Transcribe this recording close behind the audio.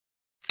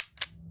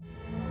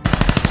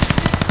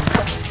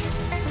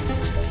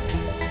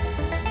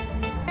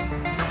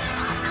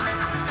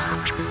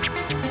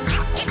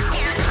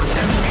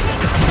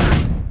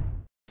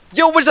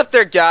Yo, what's up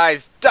there,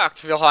 guys?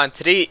 Dr. Vilhan.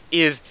 Today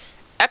is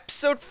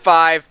episode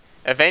 5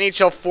 of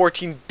NHL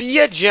 14 Be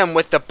a Gem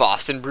with the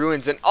Boston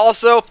Bruins, and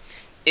also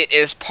it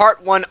is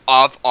part 1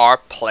 of our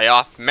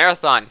playoff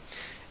marathon.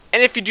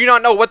 And if you do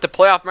not know what the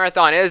playoff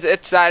marathon is,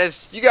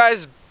 you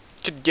guys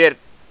could get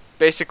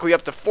basically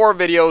up to 4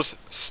 videos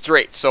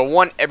straight, so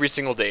 1 every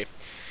single day.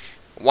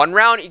 1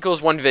 round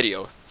equals 1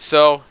 video,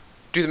 so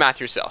do the math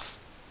yourself.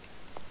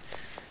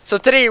 So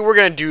today we're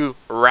going to do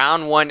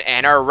round 1,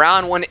 and our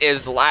round 1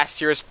 is last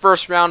year's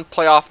first round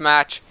playoff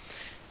match.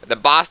 The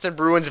Boston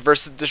Bruins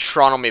versus the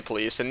Toronto Maple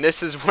Leafs. And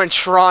this is when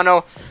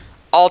Toronto,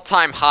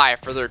 all-time high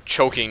for their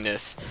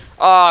chokingness.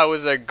 Oh, it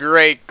was a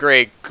great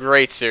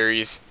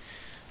series.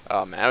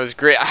 Oh man, it was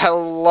great. I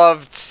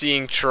loved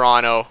seeing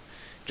Toronto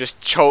just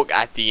choke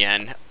at the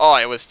end. Oh,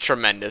 it was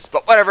tremendous.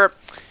 But whatever,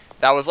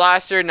 that was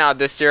last year. Now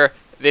this year,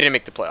 they didn't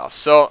make the playoffs.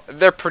 So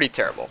they're pretty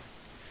terrible.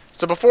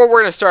 So before we're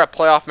going to start a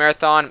playoff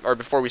marathon, or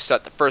before we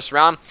start the first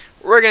round,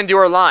 we're going to do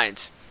our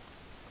lines.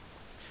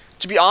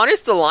 To be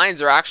honest, the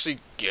lines are actually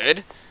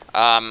good.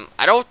 I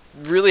don't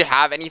really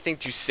have anything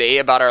to say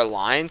about our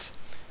lines.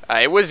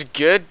 It was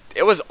good.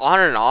 It was on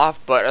and off,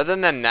 but other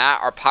than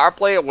that, our power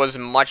play was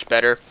much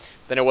better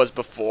than it was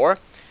before.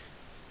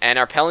 And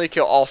our penalty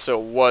kill also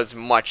was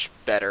much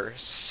better.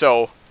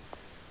 So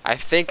I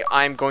think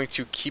I'm going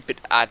to keep it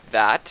at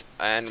that,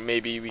 and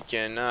maybe we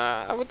can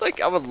I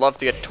would love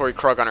to get Torrey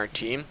Krug on our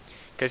team,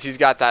 because he's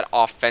got that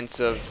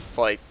offensive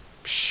like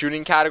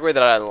shooting category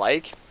that I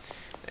like.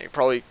 And he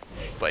probably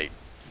like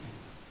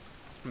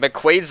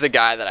McQuaid's the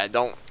guy that I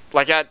don't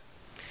like.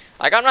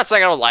 I'm not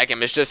saying I don't like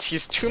him. It's just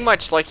he's too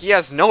much, like, he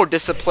has no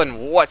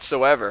discipline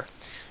whatsoever.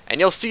 And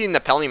you'll see in the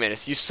penalty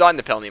minutes. You saw in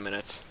the penalty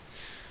minutes.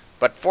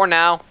 But for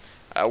now,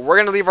 we're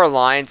gonna leave our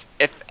lines.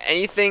 If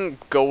anything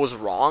goes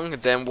wrong,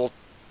 then we'll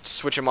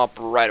switch them up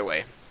right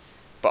away.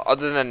 But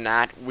other than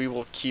that, we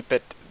will keep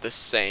it the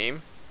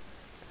same.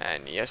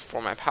 And yes,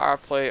 for my power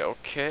play,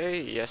 okay,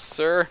 yes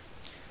sir.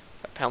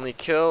 A penalty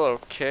kill,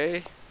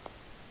 okay.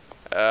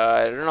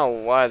 I don't know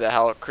why the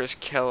hell Chris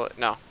Kelly,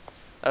 no,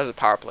 that was a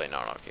power play, no,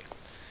 okay.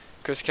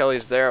 Chris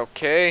Kelly's there,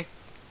 okay.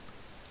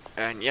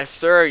 And yes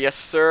sir, yes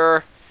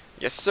sir,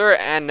 yes sir,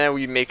 and then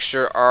we make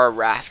sure our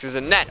Rask is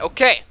in net,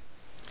 okay.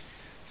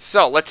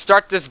 So, let's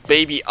start this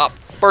baby up.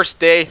 First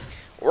day,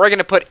 we're going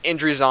to put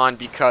injuries on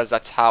because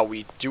that's how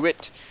we do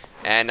it.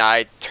 And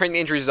I turn the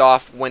injuries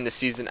off when the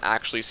season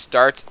actually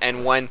starts.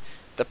 And when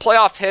the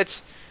playoff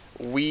hits,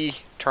 we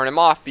turn them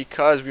off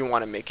because we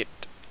want to make it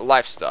a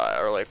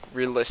lifestyle or like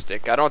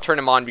realistic. I don't turn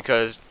them on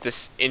because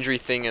this injury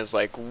thing is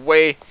like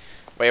way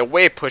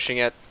pushing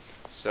it.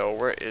 So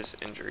where is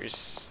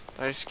injuries?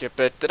 Did I skip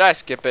it? Did I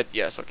skip it?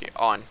 Yes, okay,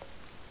 on.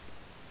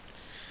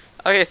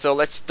 Okay, so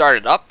let's start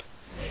it up.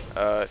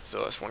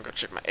 So I just want to go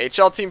check my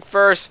HL team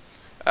first.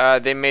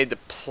 They made the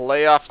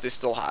playoffs. They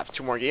still have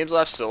 2 more games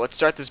left. So let's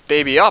start this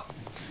baby up.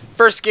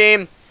 First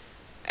game,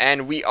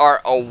 and we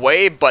are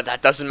away, but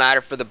that doesn't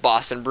matter for the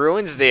Boston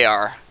Bruins. They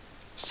are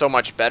so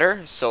much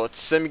better. So let's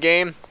sim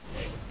game,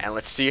 and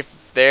let's see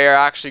if they're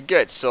actually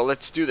good. So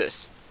let's do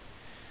this.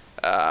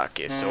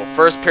 Okay, so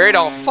first period.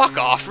 Oh, fuck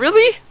off.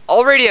 Really?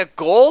 Already a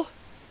goal?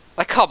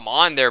 Like, come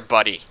on there,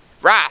 buddy.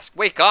 Rask,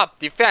 wake up.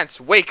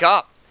 Defense, wake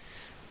up.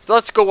 So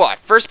let's go what?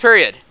 First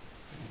period.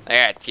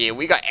 Alright, yeah,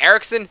 we got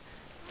Erickson,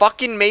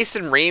 fucking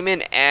Mason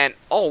Raymond, and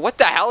oh, what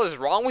the hell is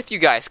wrong with you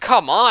guys?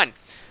 Come on.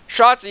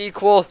 Shots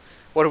equal.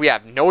 What do we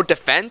have? No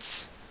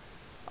defense?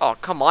 Oh,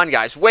 come on,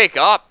 guys. Wake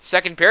up.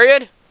 Second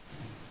period.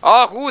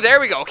 Oh, ooh, there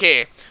we go.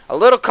 Okay, a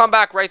little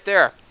comeback right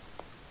there.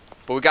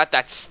 But we got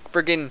that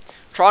friggin'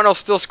 Toronto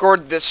still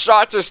scored. The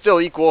shots are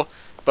still equal,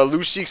 but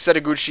Lucic,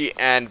 Setaguchi,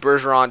 and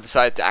Bergeron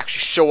decided to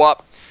actually show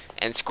up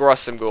and score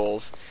us some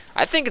goals.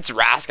 I think it's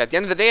Rask. At the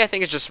end of the day, I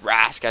think it's just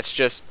Rask. That's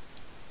just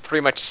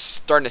pretty much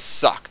starting to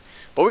suck.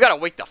 But we gotta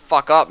wake the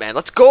fuck up, man.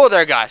 Let's go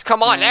there, guys.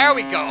 Come on, there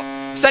we go.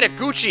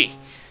 Setaguchi.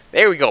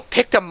 There we go.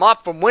 Picked him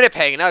up from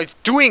Winnipeg, and now he's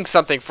doing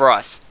something for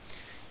us.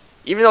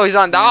 Even though he's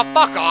on down. Oh,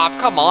 fuck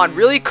off. Come on.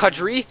 Really,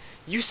 Kadri?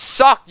 You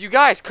suck. You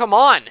guys, come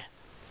on.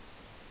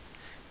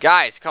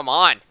 Guys, come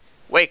on.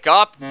 Wake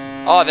up.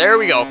 Oh, there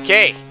we go.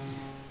 Okay.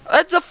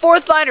 That's a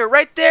 4th liner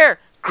right there.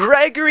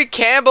 Gregory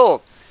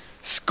Campbell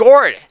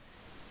scored.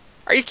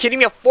 Are you kidding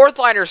me? A 4th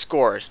liner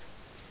scored.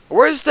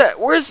 Where's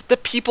the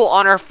people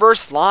on our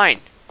first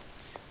line?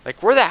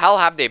 Like, where the hell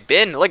have they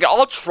been? Like,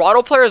 all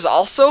Toronto players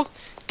also?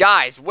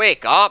 Guys,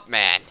 wake up,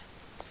 man.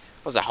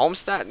 Was it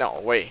Homestead?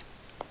 No, wait.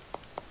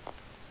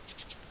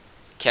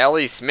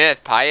 Kelly,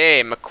 Smith,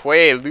 Paillet,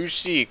 McQuaid,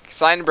 Lucic,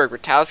 Seidenberg,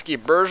 Rutowski,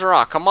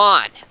 Bergeron. Come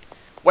on.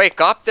 Wake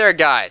up there,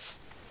 guys.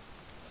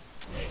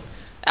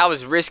 That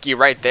was risky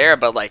right there,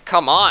 but, like,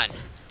 come on.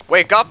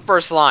 Wake up,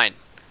 first line.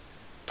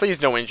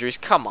 Please, no injuries.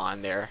 Come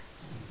on there.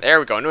 There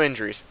we go, no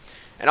injuries.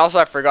 And also,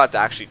 I forgot to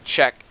actually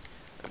check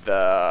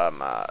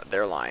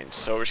their lines.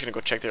 So we're just gonna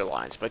go check their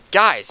lines. But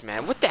guys,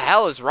 man, what the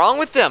hell is wrong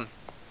with them?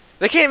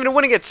 They can't even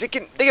win against. They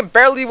can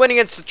barely win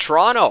against the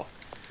Toronto.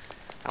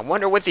 I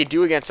wonder what they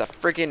do against a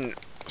freaking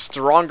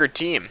stronger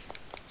team.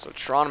 So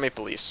Toronto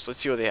Maple Leafs.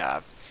 Let's see what they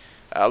have.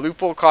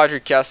 Lupo,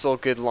 Kadri, Kessel,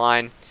 good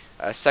line.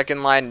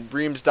 Second line,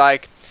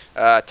 Reemsdyke,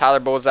 Tyler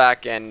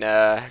Bozak, and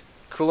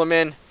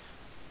Kuhlman.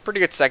 Pretty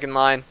good second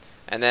line.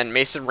 And then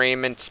Mason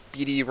Raymond,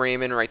 Speedy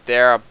Raymond right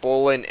there.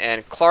 Bolin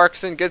and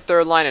Clarkson. Good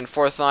third line. And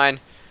fourth line,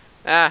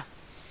 they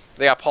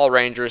got Paul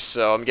Rangers,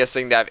 so I'm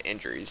guessing they have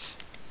injuries.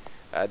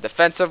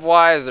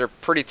 Defensive-wise, they're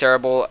pretty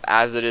terrible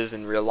as it is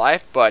in real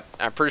life, but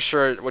I'm pretty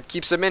sure what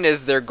keeps them in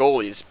is their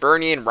goalies,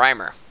 Bernie and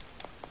Reimer.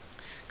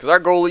 Because our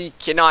goalie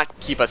cannot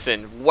keep us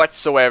in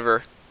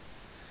whatsoever.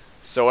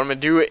 So what I'm going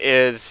to do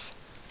is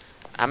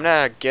I'm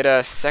going to get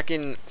a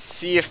second,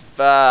 see if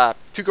Tuukka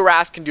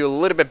Rask can do a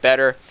little bit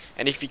better.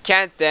 And if he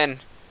can't, then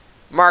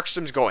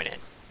Markstrom's going in.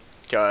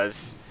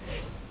 Because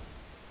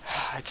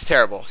it's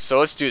terrible. So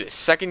let's do this.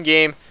 Second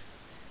game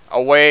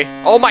away.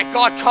 Oh my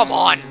god, come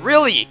on.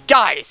 Really?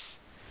 Guys.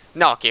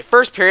 No, okay.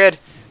 First period.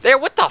 There,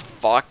 what the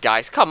fuck,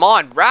 guys? Come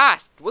on,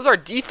 Rask. What's our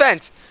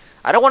defense?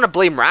 I don't want to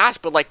blame Rask,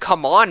 but like,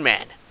 come on,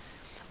 man.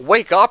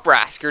 Wake up,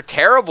 Rask. You're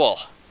terrible.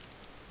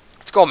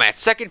 Let's go, man.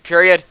 Second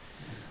period.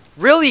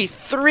 Really?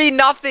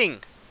 3-0.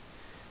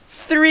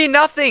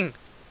 3-0.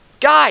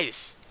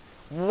 Guys.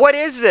 What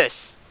is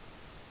this?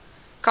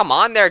 Come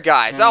on there,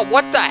 guys. Oh,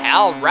 what the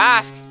hell?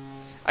 Rask.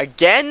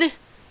 Again?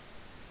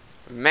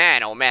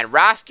 Man, oh man.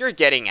 Rask, you're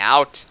getting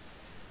out.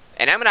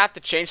 And I'm going to have to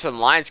change some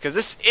lines because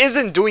this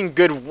isn't doing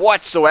good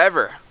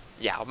whatsoever.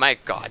 Yeah, oh my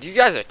god. You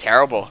guys are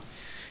terrible.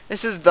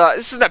 This is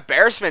an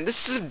embarrassment.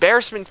 This is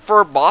embarrassment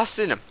for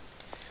Boston.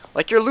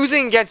 Like, you're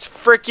losing against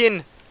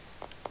freaking...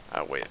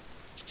 Oh, wait.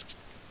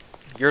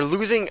 You're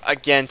losing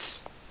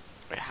against...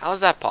 Wait, how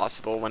is that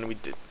possible when we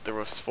did... There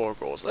was 4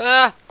 goals?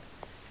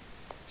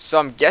 So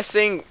I'm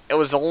guessing it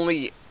was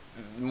only...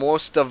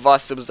 Most of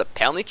us, it was the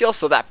penalty kill,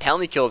 so that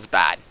penalty kill is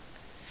bad.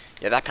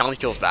 Yeah, that penalty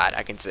kill is bad,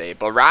 I can say.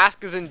 But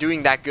Rask isn't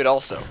doing that good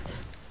also.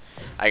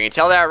 I can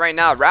tell that right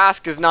now.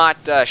 Rask is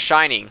not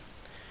shining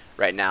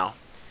right now.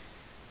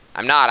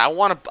 I'm not.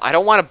 I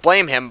don't want to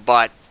blame him,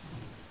 but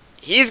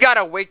he's got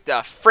to wake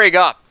the frig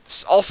up.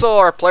 Also,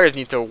 our players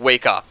need to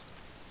wake up.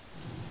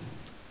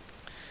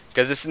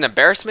 Because this is an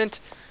embarrassment,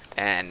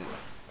 and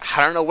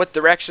I don't know what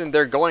direction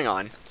they're going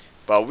on.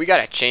 But we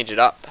got to change it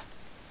up.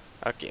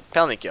 Okay,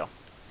 penalty kill.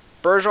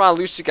 Bergeron,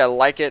 Lucic, I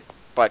like it.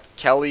 But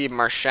Kelly,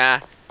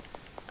 Marchand,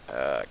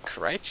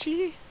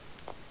 Krejci?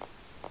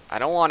 I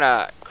don't want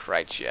to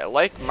Krejci. I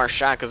like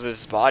Marchand because of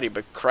his body,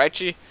 but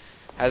Krejci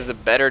has the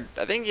better...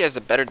 I think he has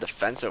the better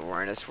defensive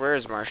awareness. Where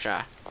is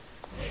Marchand?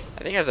 I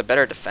think he has a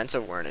better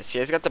defensive awareness. He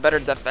has got the better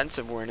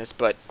defensive awareness,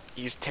 but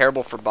he's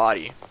terrible for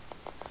body.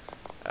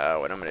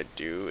 What I'm going to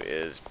do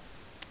is...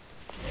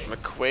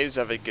 McQuaid's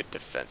have a good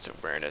defensive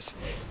awareness.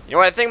 You know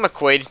what? I think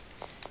McQuaid,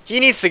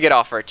 he needs to get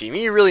off our team.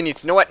 He really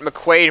needs to. You know what?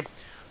 McQuaid,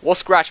 we'll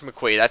scratch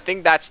McQuaid. I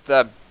think that's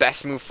the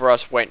best move for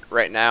us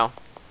right now.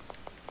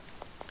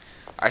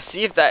 I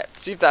see if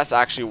that's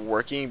actually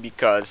working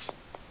because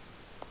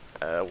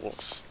we'll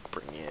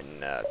bring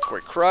in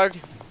Torrey Krug.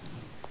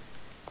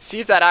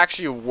 See if that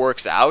actually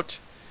works out.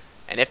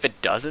 And if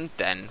it doesn't,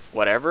 then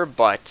whatever.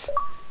 But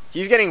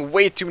he's getting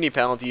way too many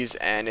penalties,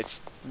 and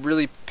it's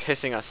really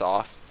pissing us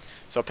off.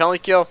 So penalty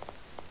kill,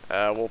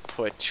 we'll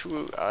put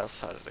 2.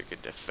 Has a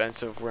good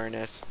defensive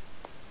awareness.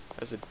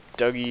 Does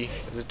Dougie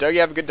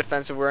have a good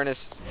defensive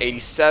awareness?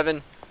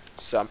 87.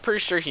 So I'm pretty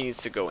sure he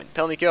needs to go in.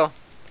 Penalty kill.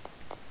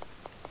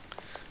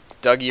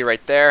 Dougie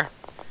right there,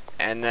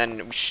 and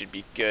then we should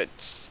be good.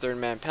 Third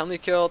man penalty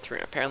kill.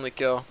 3-man penalty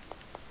kill.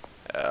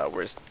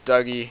 Where's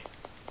Dougie?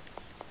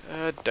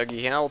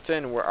 Dougie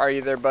Hamilton, where are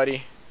you there,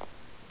 buddy?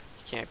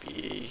 He can't be.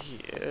 He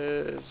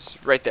is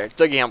right there.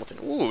 Dougie Hamilton.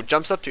 Ooh,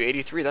 jumps up to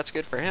 83. That's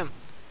good for him.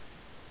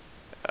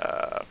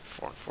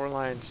 4 on 4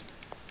 lines,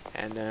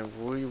 and then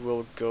we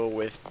will go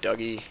with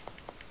Dougie.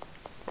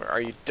 Where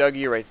are you,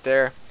 Dougie? Right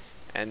there,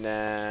 and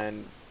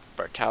then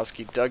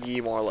Bartowski,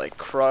 Dougie, more like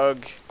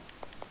Krug.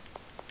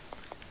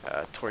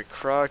 Torrey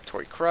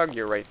Krug,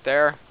 you're right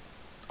there.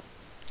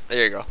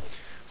 There you go.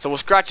 So we'll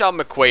scratch out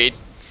McQuaid.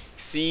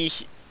 See,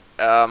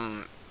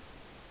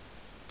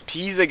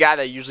 he's the guy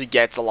that usually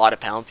gets a lot of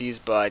penalties,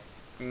 but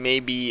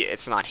maybe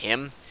it's not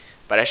him.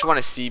 But I just want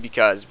to see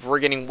because we're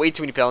getting way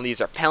too many penalties.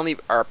 Our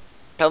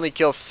penalty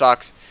kill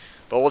sucks.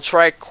 But we'll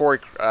try Torrey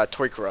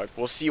Krug.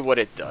 We'll see what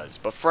it does.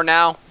 But for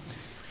now,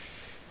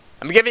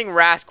 I'm giving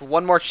Rask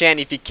one more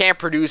chance. If he can't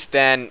produce,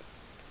 then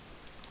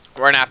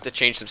we're going to have to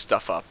change some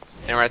stuff up.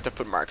 And we're going to have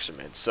to put Markstrom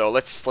in. So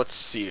let's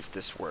see if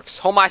this works.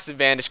 Home ice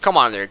advantage. Come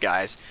on there,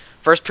 guys.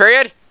 First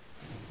period,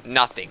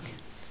 nothing.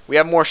 We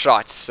have more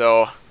shots.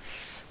 So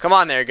come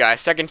on there,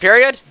 guys. Second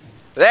period,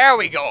 there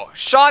we go.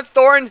 Sean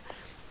Thornton,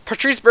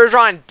 Patrice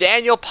Bergeron, and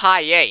Daniel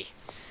Paillet.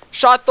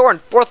 Sean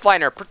Thornton, 4th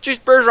liner. Patrice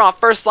Bergeron,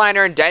 1st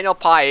liner. And Daniel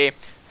Paillet,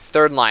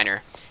 3rd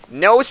liner.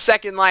 No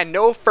second line,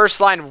 no first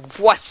line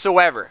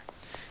whatsoever.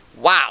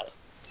 Wow.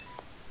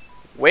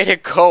 Way to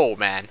go,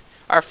 man.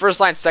 Our first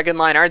line, second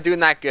line aren't doing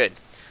that good.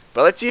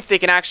 But let's see if they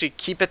can actually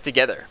keep it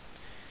together.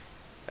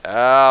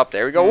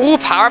 There we go. Ooh,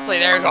 power play.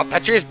 There we go.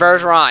 Patrice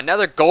Bergeron.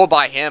 Another goal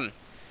by him.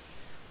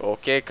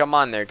 Okay, come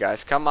on there,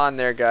 guys. Come on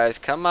there, guys.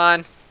 Come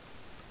on.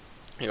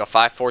 Here we go.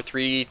 5, 4,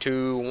 3,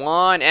 2,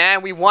 1.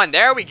 And we won.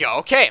 There we go.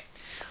 Okay.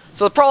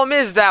 So the problem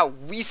is that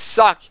we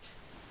suck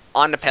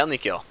on the penalty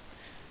kill.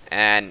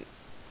 And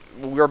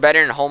we're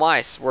better in home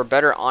ice. We're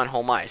better on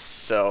home ice.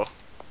 So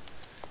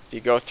if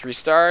you go 3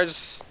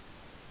 stars,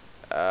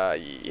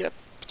 yep,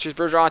 choose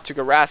Bergeron,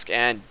 Tuukka Rask,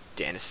 and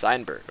Dennis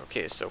Seidenberg.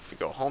 Okay, so if we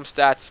go home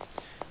stats,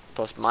 it's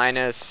plus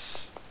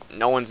minus.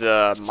 No one's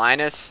a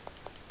minus.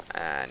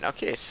 And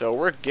okay, so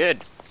we're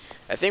good.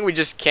 I think we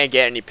just can't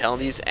get any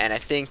penalties, and I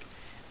think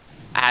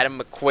Adam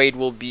McQuaid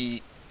will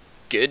be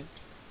good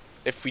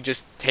if we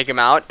just take him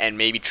out and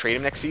maybe trade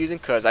him next season,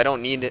 because I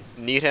don't need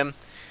him.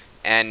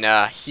 And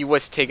he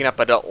was taking up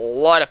a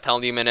lot of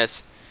penalty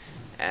minutes.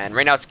 And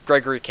right now it's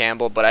Gregory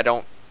Campbell, but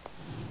it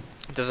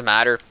doesn't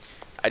matter.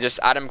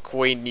 Adam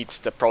McQuaid needs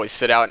to probably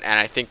sit out, and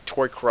I think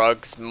Torrey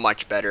Krug's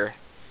much better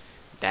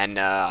than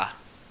Adam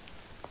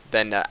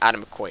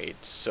McQuaid.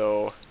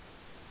 So,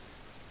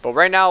 but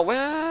right now,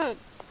 where's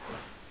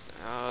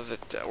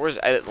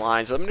edit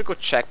lines? I'm gonna go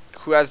check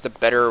who has the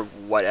better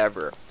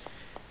whatever,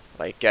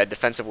 like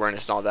defensive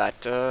awareness and all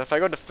that. If I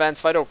go defense,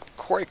 if I go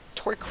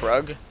Torrey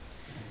Krug,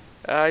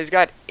 he's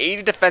got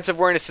 80 defensive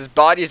awareness. His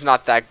body is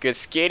not that good.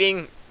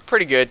 Skating,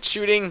 pretty good.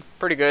 Shooting,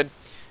 pretty good.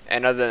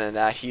 And other than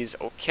that, he's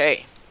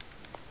okay.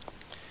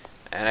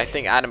 And I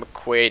think Adam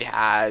McQuaid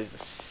has the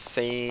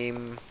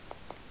same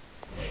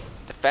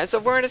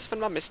defensive awareness, if I'm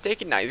not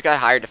mistaken. No, he's got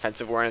higher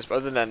defensive awareness, but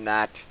other than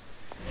that,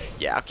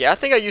 yeah, okay. I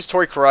think I use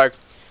Torrey Krug.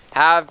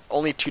 Have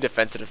only 2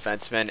 defensive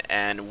defensemen,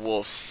 and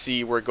we'll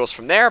see where it goes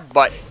from there.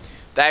 But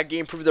that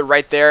game proved it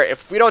right there.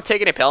 If we don't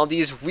take any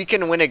penalties, we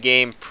can win a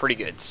game pretty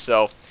good.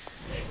 So,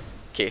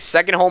 okay,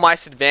 second home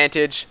ice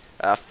advantage,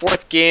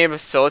 4th game.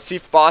 So let's see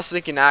if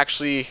Boston can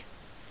actually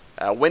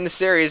win the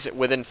series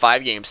within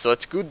 5 games. So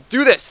let's go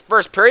do this.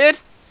 First period.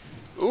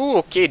 Ooh,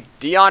 okay,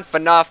 Dion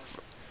Phaneuf,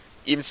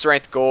 even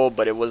strength goal,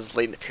 but it was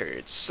late in the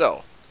period.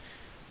 So,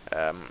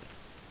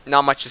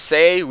 not much to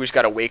say. We just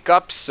got to wake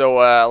up. So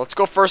let's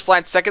go first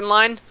line, second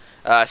line.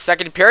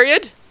 Second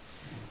period.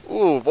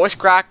 Ooh, voice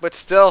crack, but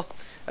still.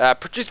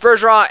 Patrice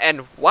Bergeron,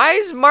 and why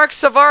is Marc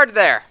Savard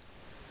there?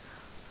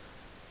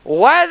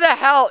 Why the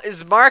hell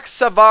is Marc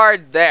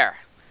Savard there?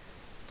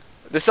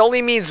 This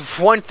only means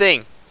one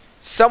thing.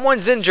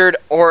 Someone's injured,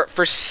 or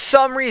for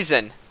some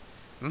reason,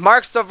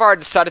 Marc Savard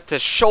decided to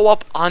show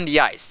up on the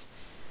ice.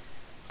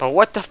 But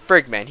what the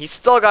frig, man? He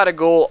still got a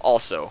goal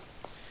also.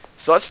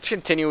 So let's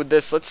continue with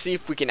this. Let's see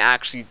if we can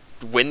actually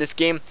win this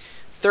game.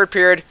 Third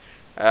period,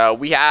 oh,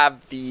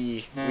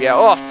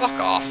 fuck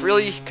off.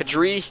 Really?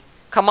 Kadri?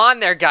 Come on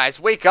there,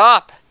 guys. Wake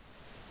up.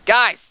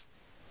 Guys.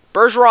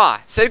 Bergeron.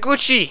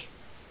 Seguchi.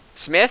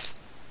 Smith?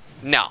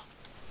 No.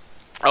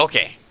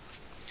 Okay.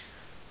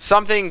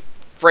 Something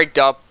freaked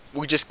up.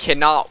 We just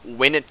cannot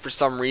win it for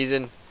some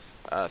reason.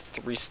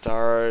 3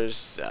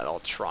 stars. All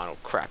Toronto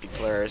crappy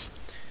players.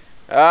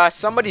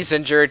 Somebody's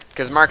injured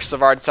because Marc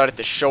Savard decided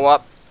to show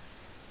up.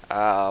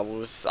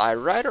 Was I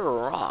right or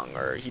wrong?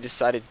 Or he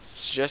decided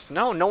just...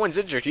 No one's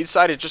injured. He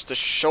decided just to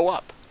show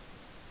up.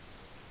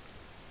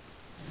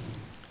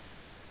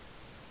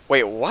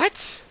 Wait,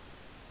 what?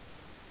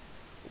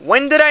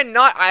 When did I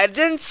not... I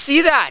didn't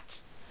see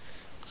that.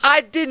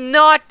 I did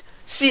not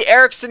see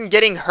Eriksson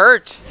getting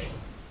hurt.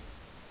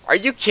 Are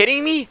you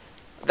kidding me?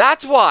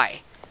 That's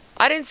why.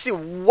 I didn't see...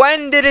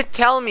 When did it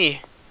tell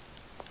me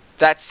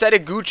that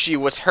Seguchi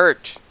was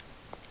hurt?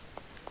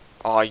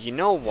 Oh, you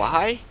know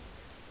why?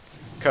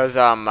 Because,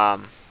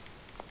 I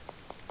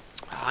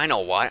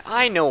know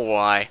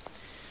why.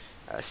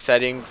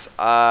 Settings,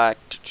 I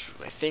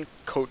think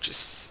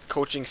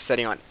coaching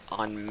setting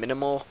on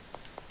minimal.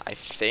 I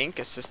think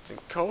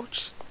assistant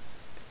coach.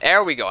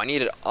 There we go. I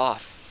need it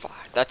off.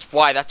 That's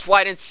why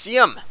I didn't see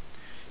him.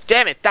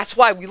 Damn it. That's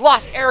why we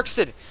lost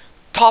Eriksson.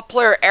 Top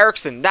player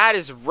Eriksson. That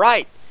is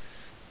right.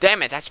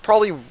 Damn it. That's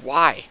probably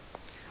why.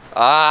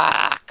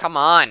 Come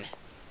on.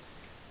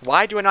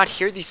 Why do I not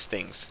hear these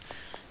things?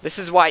 This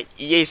is why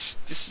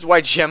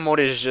gem mode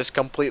is just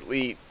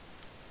completely...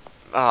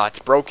 it's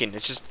broken.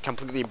 It's just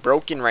completely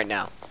broken right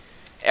now.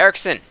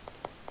 Eriksson.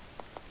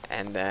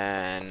 And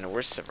then,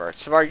 where's Savard?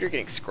 Savard, you're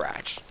getting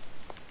scratched.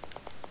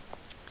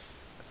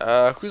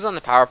 Who's on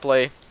the power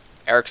play?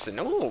 Eriksson.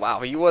 Oh, wow.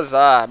 He was,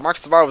 Marc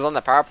Savard was on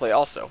the power play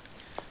also.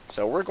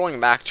 So we're going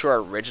back to our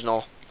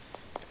original.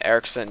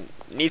 Eriksson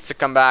needs to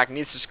come back,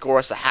 needs to score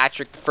us a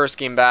hat-trick the first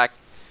game back.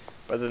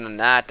 But other than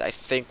that, I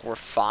think we're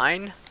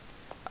fine.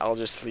 I'll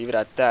just leave it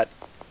at that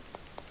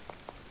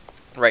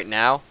right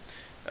now.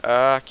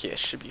 Okay, it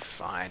should be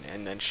fine.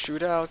 And then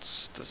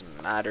shootouts,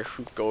 doesn't matter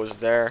who goes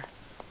there.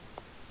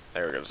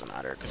 There it doesn't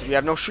matter because we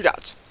have no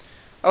shootouts.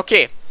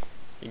 Okay,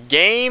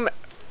 game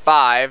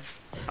 5.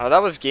 Oh,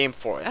 that was game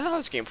 4. Yeah, that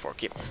was game 4.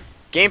 Okay.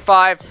 Game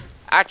 5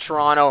 at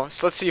Toronto.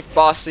 So let's see if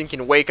Boston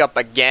can wake up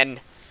again.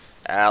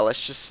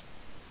 Let's just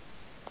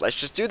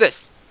do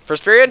this.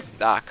 First period.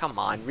 Come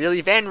on,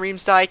 really, Van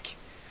Riemsdyk.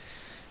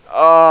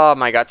 Oh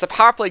my God, it's a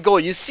power play goal.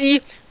 You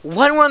see,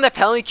 when we're on the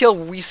penalty kill,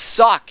 we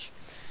suck.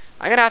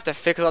 I'm gonna have to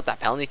fix up that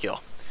penalty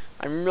kill.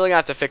 I'm really gonna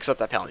have to fix up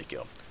that penalty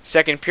kill.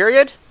 Second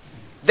period.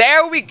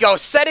 There we go.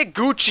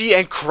 Seguchi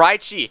and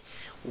Krejci.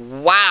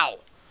 Wow.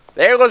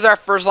 There goes our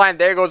first line.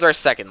 There goes our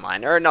second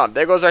line. Or no,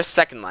 there goes our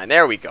second line.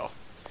 There we go.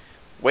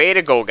 Way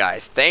to go,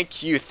 guys.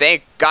 Thank you.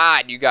 Thank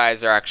God you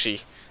guys are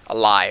actually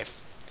alive.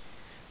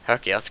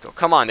 Okay, let's go.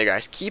 Come on there,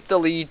 guys. Keep the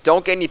lead.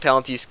 Don't get any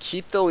penalties.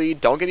 Keep the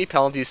lead. Don't get any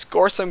penalties.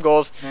 Score some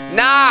goals.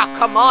 Nah,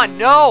 come on.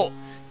 No.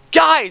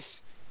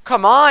 Guys,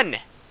 come on.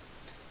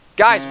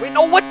 Guys, wait.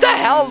 No, what the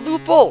hell,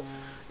 Loophole?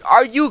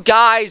 Are you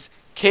guys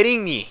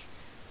kidding me?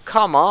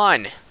 Come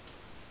on.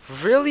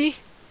 Really?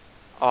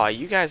 Oh,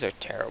 you guys are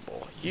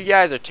terrible. You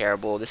guys are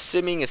terrible. The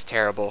simming is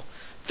terrible.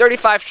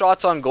 35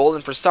 shots on goal,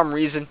 and for some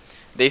reason,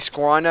 they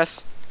score on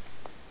us.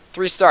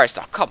 3 stars.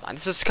 Now, come on.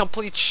 This is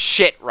complete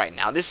shit right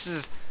now. This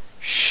is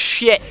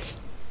shit.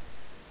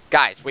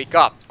 Guys, wake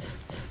up.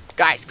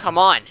 Guys, come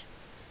on.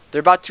 They're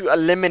about to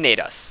eliminate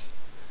us.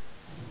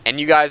 And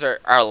you guys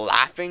are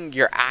laughing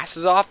your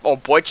asses off. Oh,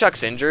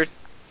 Boychuk's injured.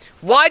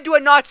 Why do I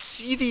not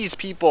see these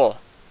people?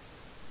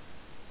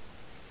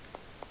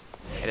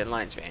 Edit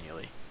lines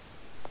manually.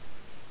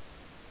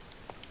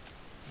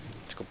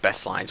 Let's go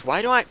best lines.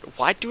 Why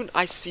don't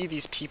I see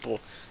these people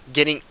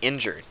getting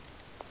injured?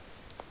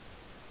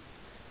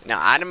 Now,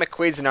 Adam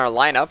McQuaid's in our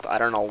lineup. I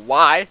don't know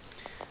why.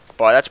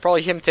 But that's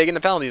probably him taking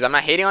the penalties. I'm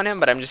not hating on him,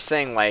 but I'm just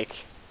saying,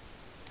 like...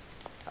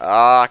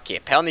 Okay,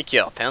 penalty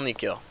kill, penalty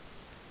kill.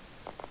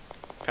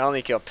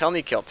 Penalty kill,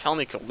 penalty kill,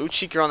 penalty kill.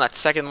 Lucic, you're on that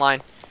second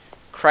line.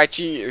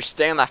 Krejci, you're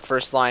staying on that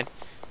first line.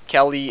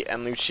 Kelly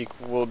and Lucic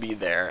will be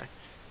there.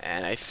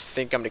 And I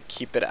think I'm going to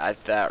keep it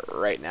at that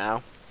right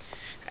now.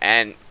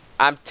 And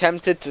I'm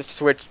tempted to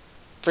switch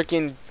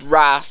freaking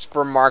Rask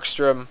for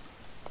Markstrom.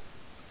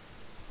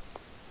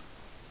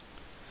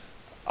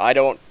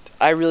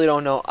 I really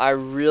don't know. I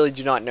really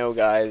do not know,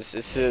 guys.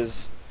 This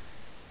is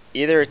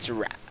either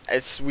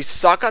we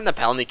suck on the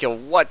penalty kill.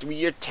 What?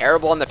 We are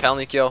terrible on the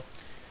penalty kill.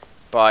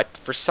 But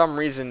for some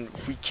reason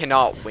we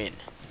cannot win.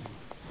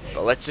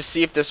 But let's just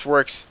see if this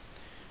works.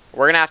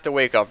 We're gonna have to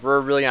wake up. We're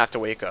really gonna have to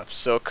wake up.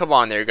 So come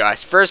on there,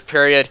 guys. First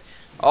period.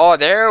 Oh,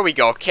 there we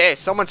go. Okay,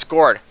 someone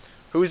scored.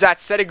 Who's that?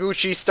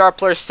 Setaguchi, star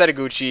player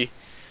Setaguchi.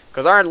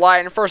 Because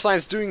our first line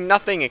is doing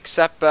nothing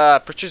except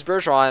Patrice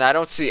Bergeron. And I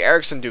don't see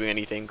Eriksson doing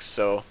anything.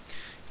 So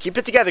keep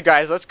it together,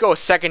 guys. Let's go.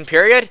 Second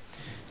period.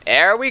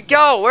 There we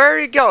go. Where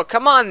we go?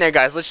 Come on there,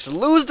 guys. Let's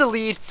lose the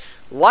lead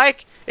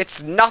like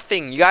it's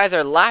nothing. You guys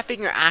are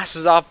laughing your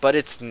asses off, but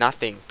it's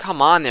nothing.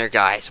 Come on there,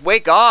 guys.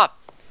 Wake up.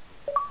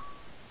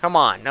 Come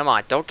on. Come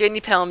on. Don't get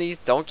any penalties.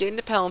 Don't get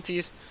any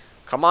penalties.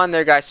 Come on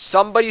there, guys.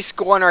 Somebody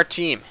score on our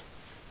team.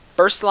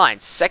 First line.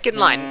 Second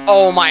line.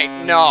 Oh, my.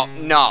 No.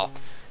 No.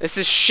 This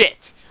is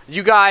shit.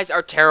 You guys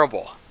are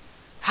terrible.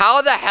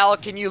 How the hell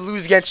can you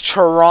lose against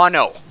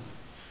Toronto?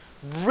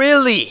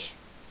 Really?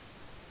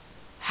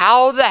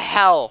 How the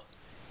hell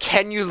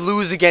can you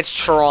lose against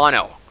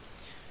Toronto?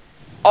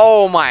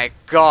 Oh my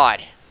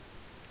god.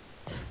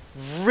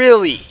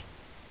 Really?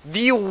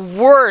 The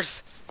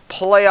worst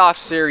playoff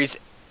series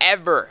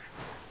ever.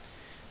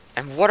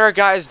 And what are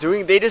guys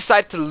doing? They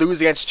decide to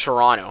lose against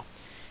Toronto.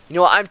 You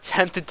know what? I'm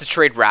tempted to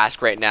trade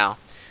Rask right now.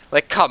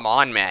 Like, come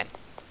on, man.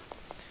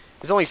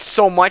 There's only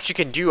so much you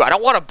can do. I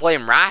don't want to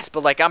blame Rask,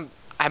 but like I'm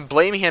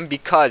blaming him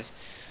because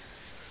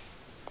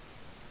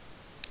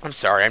I'm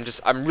sorry.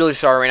 I'm really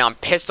sorry right now. I'm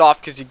pissed off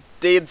because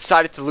they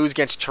decided to lose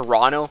against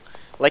Toronto.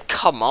 Like,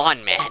 come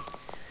on, man.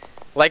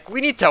 Like,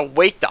 we need to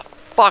wake the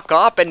fuck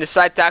up and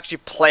decide to actually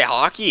play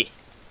hockey.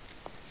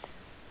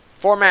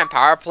 4-man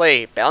power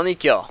play, penalty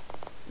kill.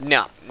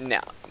 No.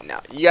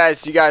 You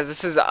guys,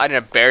 this is an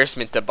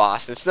embarrassment to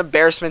Boston. It's an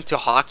embarrassment to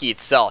hockey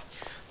itself.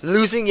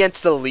 Losing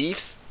against the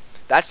Leafs,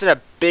 that's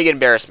a big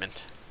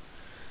embarrassment.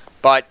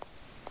 But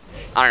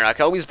I don't know. I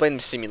can always blame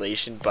the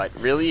simulation, but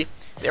really,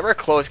 they were a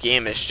close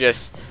game. It's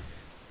just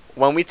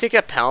when we take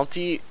a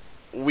penalty,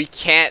 we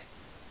can't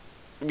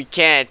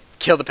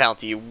kill the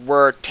penalty.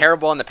 We're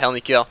terrible on the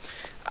penalty kill.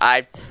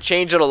 I've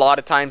changed it a lot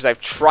of times. I've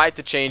tried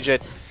to change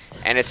it,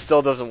 and it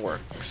still doesn't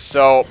work.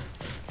 So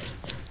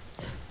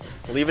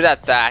leave it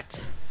at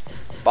that.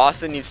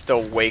 Boston needs to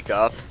wake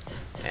up,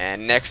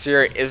 and next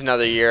year is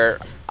another year.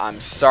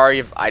 I'm sorry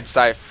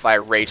if I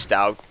raged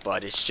out,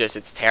 but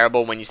it's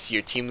terrible when you see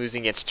your team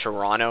losing against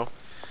Toronto.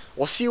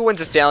 We'll see who wins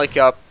the Stanley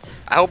Cup.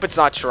 I hope it's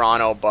not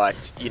Toronto,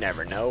 but you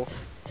never know.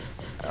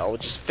 We'll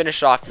just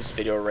finish off this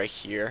video right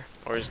here.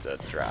 Where's the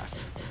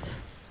draft?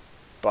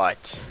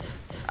 But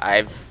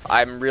I'm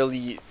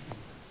really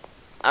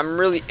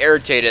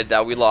irritated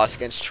that we lost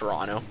against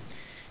Toronto,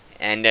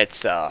 and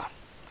it's I'm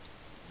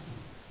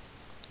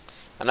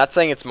not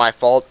saying it's my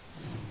fault.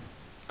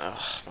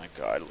 Oh my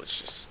god, let's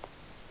just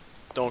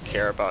don't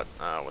care about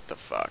what the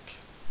fuck.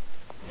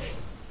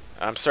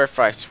 I'm sorry if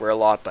I swear a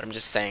lot, but I'm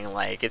just saying,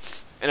 like,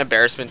 it's an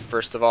embarrassment.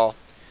 First of all,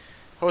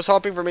 I was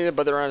hoping for me to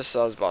better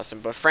ourselves,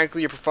 Boston, but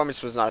frankly, your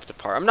performance was not up to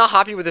par. I'm not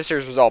happy with this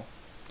series result.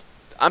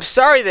 I'm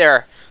sorry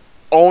there,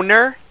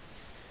 owner.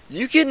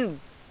 You can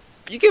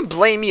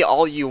blame me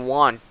all you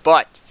want,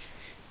 but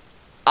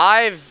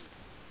I've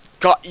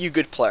got you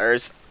good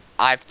players.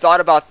 I've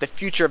thought about the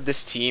future of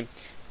this team,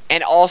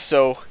 and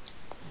also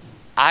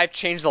I've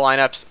changed the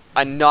lineups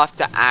enough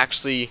to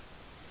actually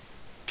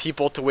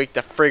people to wake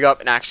the frig up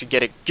and actually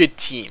get a good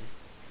team.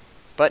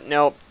 But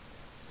no,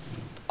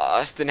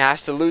 Boston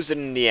has to lose it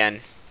in the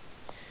end.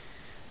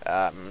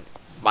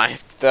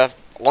 The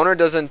owner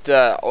doesn't.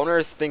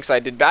 Owner thinks I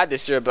did bad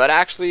this year, but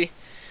actually,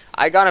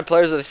 I got in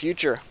players of the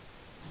future.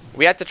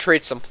 We had to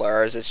trade some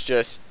players. It's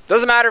just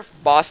doesn't matter if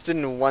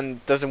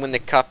Boston doesn't win the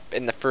cup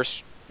in the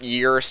first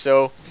year or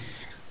so.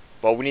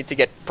 But we need to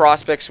get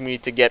prospects. We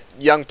need to get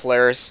young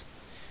players,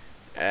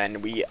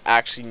 and we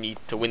actually need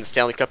to win the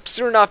Stanley Cup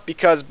soon enough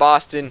because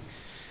Boston,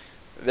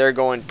 they're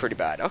going pretty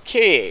bad.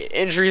 Okay,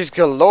 injuries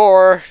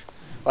galore.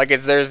 Like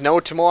there's no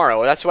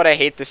tomorrow. That's what I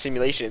hate the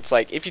simulation. It's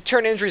like if you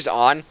turn injuries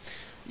on,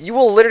 you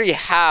will literally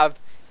have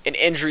an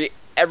injury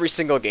every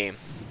single game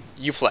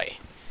you play.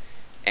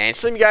 And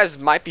some of you guys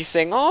might be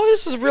saying, "Oh,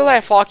 this is real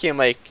life hockey." I'm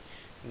like,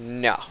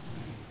 no.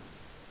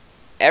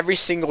 Every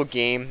single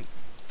game,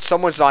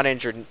 someone's not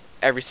injured.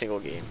 Every single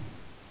game.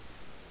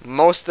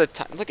 Most of the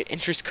time, look at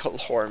injuries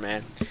galore,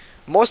 man.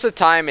 Most of the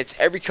time, it's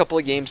every couple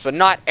of games, but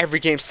not every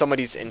game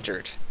somebody's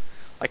injured.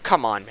 Like,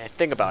 come on, man.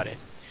 Think about it.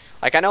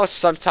 Like, I know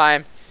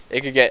sometimes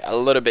it could get a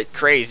little bit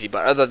crazy,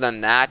 but other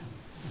than that,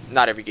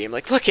 not every game.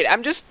 Like, look at,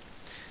 I'm just,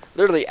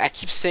 literally, I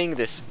keep saying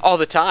this all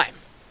the time.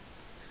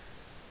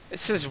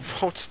 This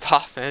won't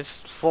stop, man.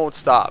 This won't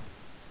stop.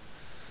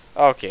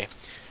 Okay.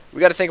 We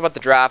got to think about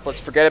the draft.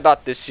 Let's forget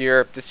about this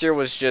year. This year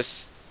was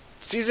just,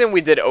 season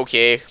we did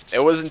okay.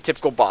 It wasn't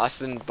typical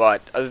Boston,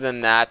 but other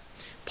than that,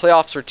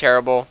 playoffs were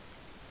terrible.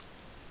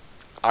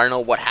 I don't know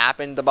what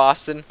happened to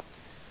Boston.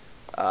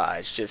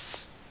 It's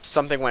just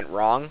something went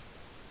wrong.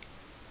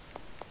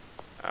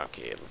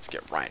 Okay, let's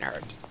get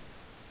Reinhardt.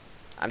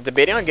 I'm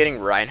debating on getting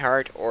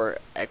Reinhardt or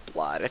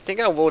Ekblad. I think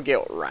I will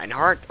get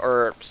Reinhardt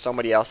or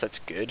somebody else that's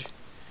good.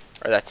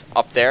 Or that's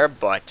up there,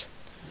 but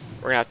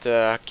we're going to have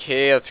to...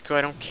 Okay, let's go.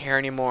 I don't care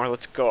anymore.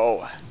 Let's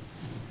go.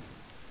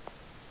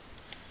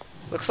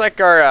 Looks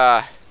like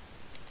our...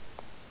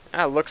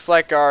 looks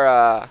like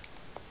our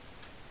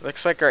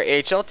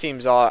AHL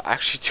team's all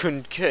actually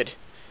doing good.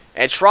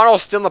 And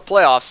Toronto's still in the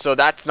playoffs, so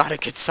that's not a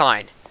good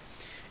sign.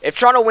 If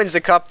Toronto wins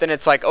the cup, then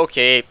it's like,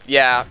 okay,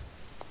 yeah.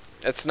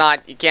 It's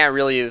not, you can't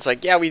really, it's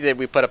like, yeah, we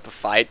put up a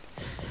fight.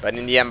 But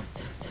in the end,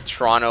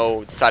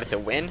 Toronto decided to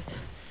win.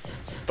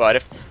 But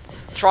if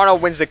Toronto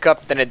wins the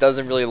cup, then it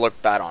doesn't really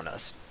look bad on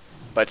us.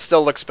 But it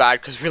still looks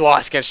bad because we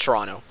lost against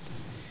Toronto.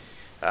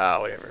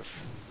 Whatever.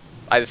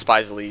 I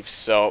despise the Leafs,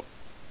 so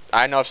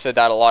I know I've said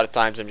that a lot of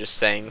times. I'm just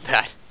saying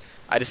that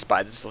I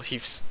despise the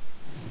Leafs.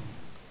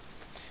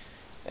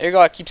 There you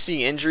go. I keep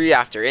seeing injury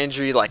after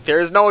injury. Like,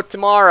 there's no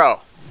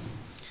tomorrow.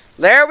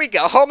 There we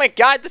go. Oh my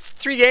God, that's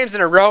 3 games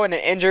in a row and an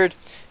injured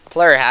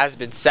player has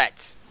been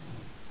set.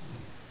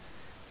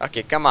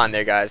 Okay, come on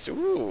there, guys.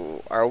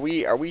 Ooh, are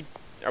we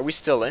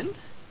still in?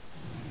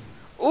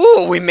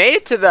 Ooh, we made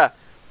it to the.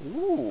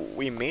 Ooh,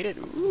 we made it.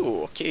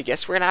 Ooh, okay.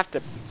 Guess we're gonna have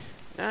to.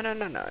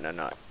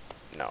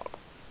 No.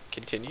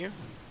 Continue.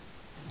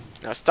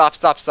 No, stop.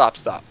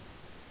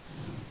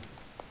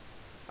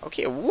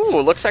 Okay.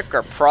 Ooh, looks like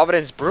our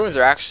Providence Bruins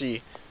are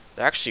actually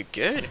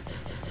good.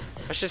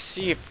 Let's just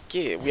see if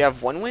we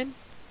have 1 win.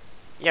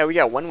 Yeah, we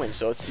got 1 win.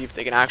 So let's see if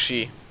they can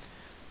actually.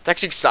 It's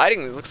actually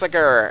exciting. It looks like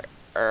our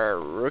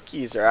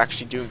rookies are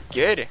actually doing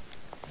good.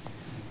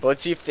 But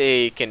let's see if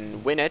they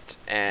can win it,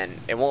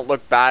 and it won't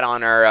look bad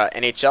on our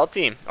NHL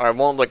team, or it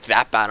won't look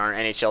that bad on our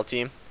NHL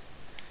team.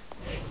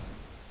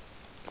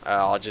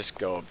 I'll just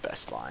go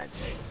best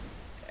lines.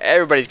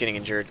 Everybody's getting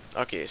injured.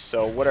 Okay,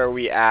 so what are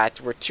we at?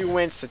 We're 2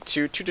 wins to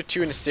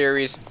 2 in the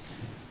series.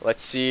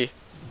 Let's see.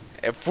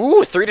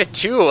 Ooh,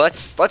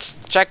 3-2. Let's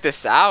check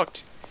this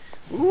out.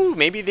 Ooh,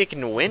 maybe they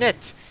can win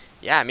it.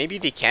 Yeah, maybe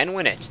they can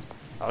win it.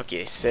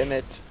 Okay, sim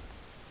it.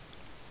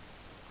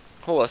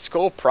 Oh, let's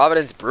go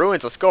Providence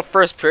Bruins. Let's go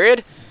first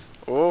period.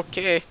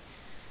 Okay.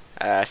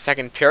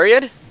 Second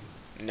period.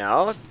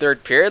 No,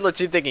 third period. Let's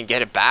see if they can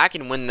get it back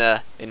and win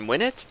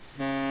it.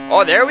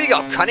 Oh, there we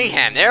go.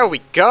 Cunningham. There we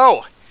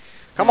go.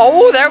 Come on.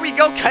 Oh, there we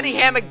go.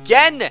 Cunningham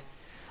again.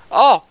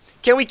 Oh,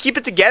 can we keep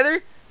it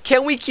together?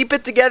 Can we keep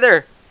it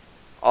together?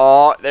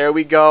 Oh, there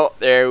we go.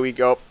 There we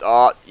go.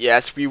 Oh,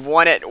 yes, we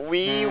won it.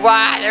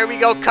 There we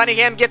go.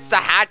 Cunningham gets the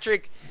hat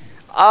trick.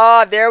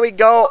 Oh, there we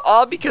go.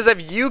 All because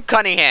of you,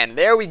 Cunningham.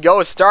 There we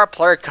go. Star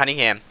player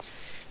Cunningham.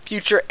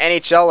 Future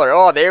NHLer.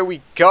 Oh, there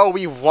we go.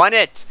 We won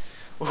it.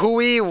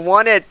 We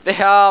won it.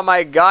 Oh,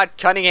 my God.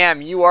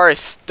 Cunningham, you are a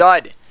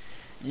stud.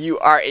 You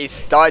are a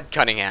stud,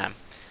 Cunningham.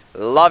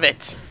 Love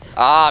it.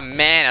 Ah,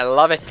 man. I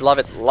love it. Love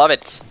it. Love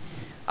it.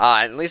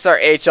 At least our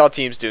AHL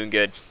team's doing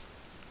good.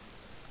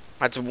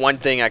 That's one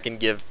thing I can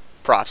give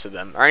props to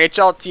them. Our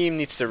NHL team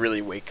needs to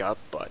really wake up,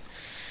 but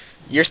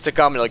years to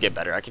come, it'll get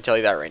better. I can tell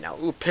you that right now.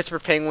 Ooh,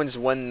 Pittsburgh Penguins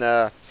won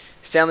the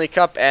Stanley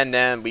Cup, and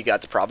then we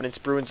got the Providence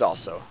Bruins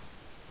also.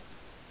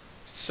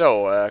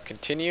 So,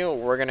 continue.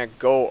 We're going to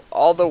go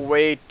all the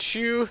way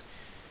to...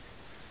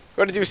 We're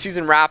going to do a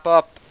season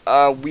wrap-up.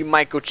 We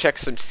might go check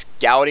some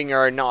scouting,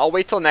 or no, I'll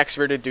wait till next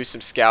year to do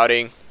some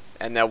scouting,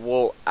 and then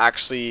we'll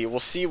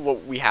see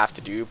what we have to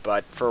do,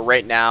 but for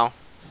right now,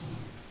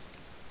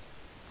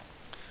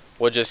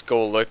 we'll just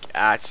go look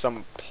at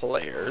some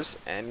players,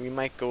 and we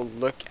might go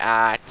look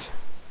at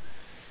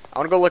I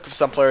want to go look if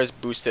some players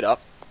boosted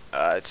up.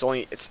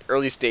 It's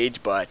early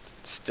stage, but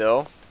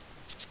still.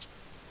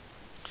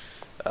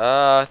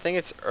 I think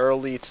it's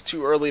early. It's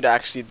too early to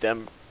actually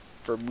them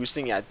for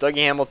boosting. Yeah, Dougie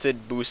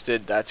Hamilton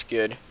boosted. That's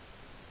good.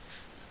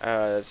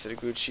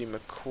 Sitaguchi,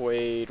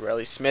 McQuaid,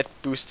 Riley Smith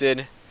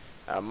boosted.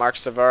 Mark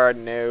Savard,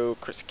 no.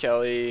 Chris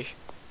Kelly.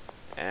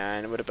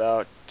 And what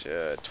about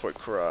Toy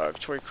Krug?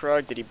 Toy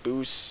Krug, did he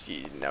boost?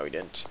 No, he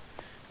didn't.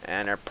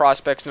 And our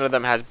prospects, none of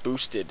them has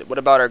boosted. What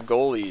about our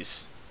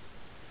goalies?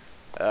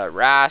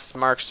 Rast,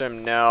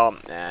 Markstrom, no.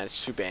 And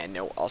Subban,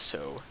 no,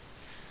 also.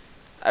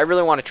 I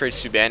really want to trade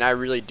Subban. I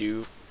really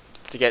do.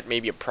 To get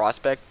maybe a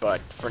prospect.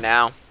 But for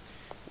now,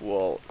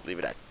 we'll leave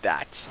it at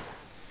that.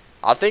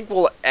 I think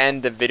we'll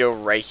end the video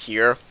right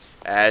here.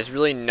 As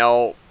really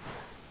no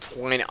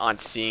point on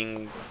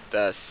seeing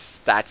the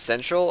Stats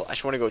Central. I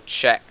just want to go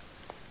check.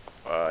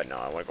 No,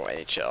 I want to go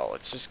NHL.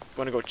 Let's just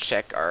want to go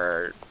check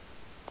our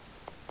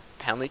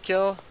penalty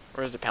kill.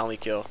 Where's the penalty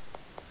kill?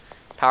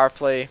 Power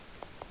play.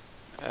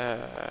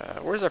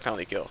 Where's our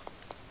penalty kill?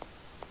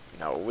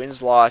 No,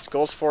 wins, loss,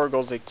 goals for,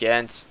 goals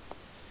against.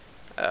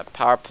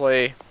 Power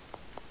play.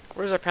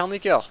 Where's our penalty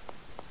kill?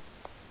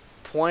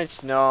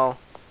 Points, no.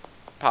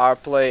 Power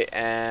play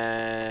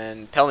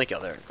and penalty kill.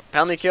 There we go.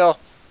 Penalty kill.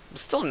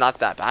 Still not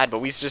that bad, but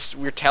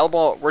we're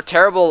terrible. We're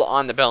terrible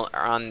on the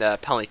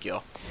penalty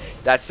kill.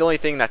 That's the only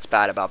thing that's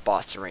bad about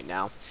Boston right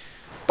now.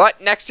 But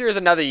next year is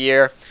another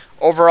year.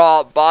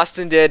 Overall,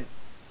 Boston did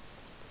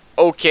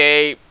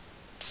okay,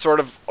 sort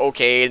of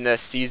okay in the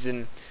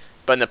season,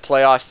 but in the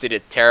playoffs they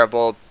did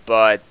terrible.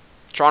 But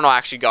Toronto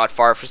actually got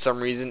far for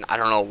some reason. I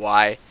don't know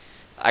why.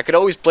 I could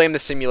always blame the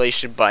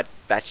simulation, but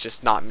that's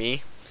just not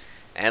me.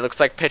 And it looks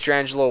like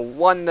Pietrangelo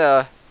won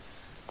the.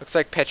 Looks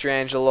like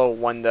Pietrangelo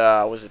won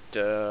the. Was it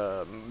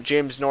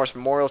James Norris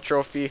Memorial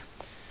Trophy?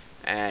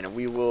 And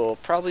we will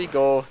probably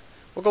go.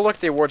 We'll go look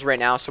at the awards right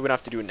now, so we don't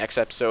have to do it next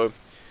episode.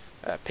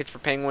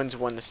 Pittsburgh Penguins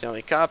won the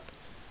Stanley Cup.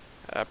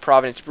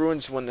 Providence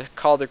Bruins won the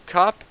Calder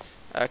Cup.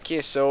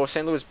 Okay, so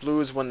St. Louis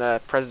Blues won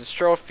the President's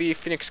Trophy.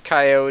 Phoenix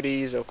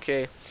Coyotes,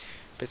 okay.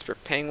 Pittsburgh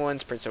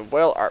Penguins, Prince of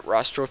Wales, Art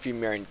Ross Trophy,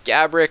 Marion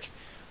Gaborik.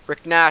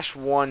 Rick Nash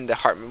won the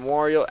Hart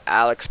Memorial.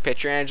 Alex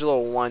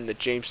Pietrangelo won the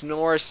James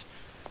Norris.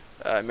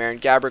 Marion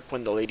Gaborik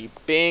won the Lady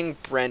Byng.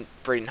 Braden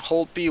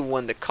Holtby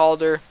won the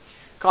Calder.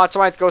 Conn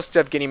Smythe goes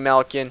to Evgeny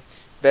Malkin.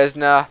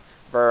 Vezina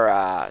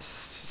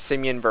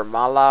Semyon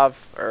Varlamov.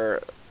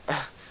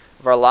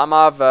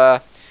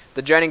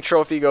 The Jennings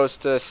Trophy goes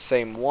to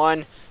same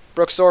one.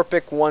 Brooks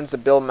Orpik won the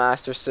Bill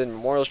Masterson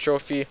Memorial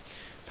Trophy.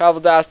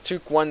 Pavel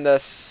Datsyuk won the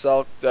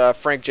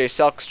Frank J.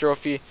 Selks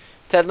Trophy.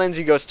 Ted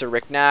Lindsay goes to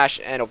Rick Nash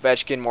and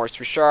Ovechkin, Maurice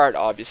Richard,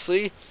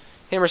 obviously.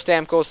 Him or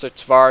Stamkos or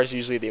Tavares,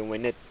 usually they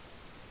win it.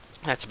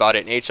 That's about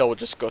it. NHL will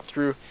just go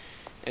through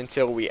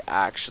until we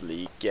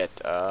actually get,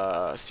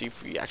 see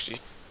if we actually,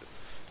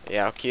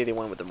 yeah, okay, they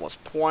won with the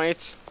most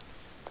points.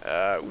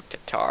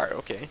 Tatar,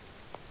 okay.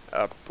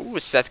 Ooh,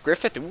 Seth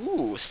Griffith,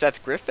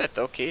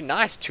 okay,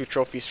 nice. 2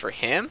 trophies for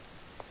him.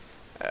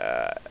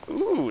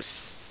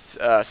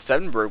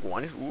 Sevenberg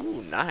won.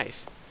 Ooh,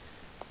 nice.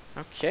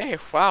 Okay,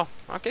 wow.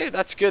 Okay,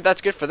 that's good.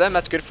 That's good for them.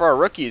 That's good for our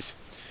rookies.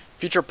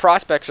 Future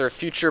prospects or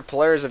future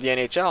players of the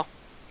NHL.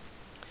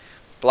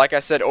 But like I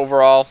said,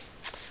 overall,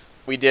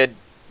 we did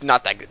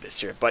not that good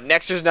this year. But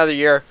next year's another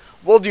year.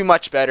 We'll do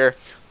much better.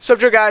 So,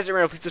 guys,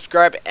 remember, please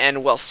subscribe,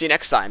 and we'll see you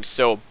next time.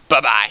 So,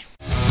 bye-bye.